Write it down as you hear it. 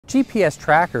GPS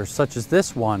trackers such as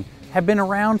this one have been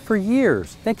around for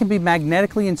years. They can be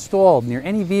magnetically installed near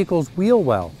any vehicle's wheel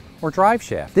well or drive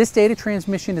shaft. This data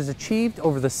transmission is achieved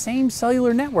over the same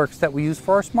cellular networks that we use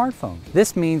for our smartphones.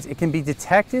 This means it can be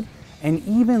detected and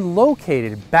even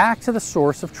located back to the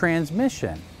source of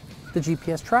transmission, the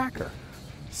GPS tracker.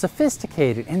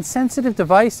 Sophisticated and sensitive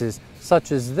devices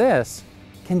such as this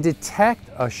can detect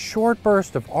a short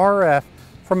burst of RF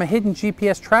from a hidden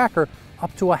GPS tracker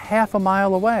up to a half a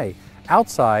mile away,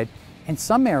 outside in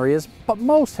some areas, but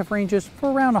most have ranges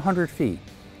for around 100 feet.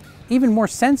 Even more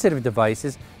sensitive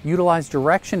devices utilize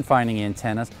direction finding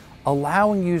antennas,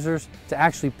 allowing users to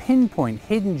actually pinpoint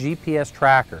hidden GPS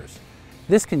trackers.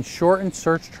 This can shorten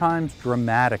search times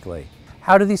dramatically.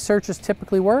 How do these searches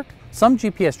typically work? Some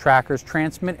GPS trackers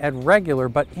transmit at regular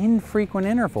but infrequent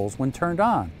intervals when turned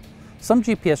on. Some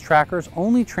GPS trackers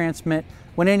only transmit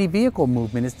when any vehicle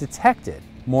movement is detected.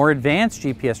 More advanced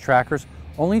GPS trackers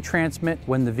only transmit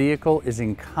when the vehicle is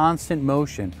in constant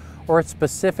motion or at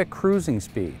specific cruising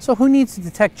speed. So who needs to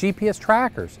detect GPS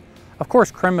trackers? Of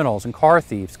course, criminals and car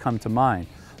thieves come to mind,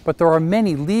 but there are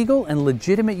many legal and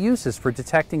legitimate uses for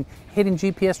detecting hidden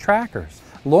GPS trackers.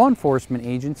 Law enforcement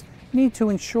agents need to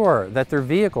ensure that their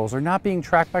vehicles are not being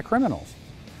tracked by criminals.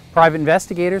 Private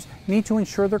investigators need to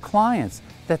ensure their clients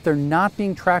that they're not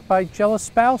being tracked by jealous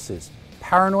spouses,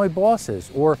 paranoid bosses,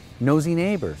 or nosy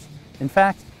neighbors. In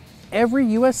fact, every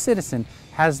U.S. citizen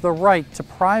has the right to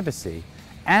privacy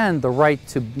and the right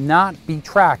to not be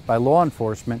tracked by law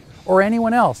enforcement or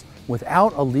anyone else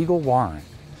without a legal warrant.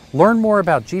 Learn more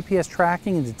about GPS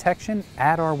tracking and detection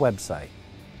at our website.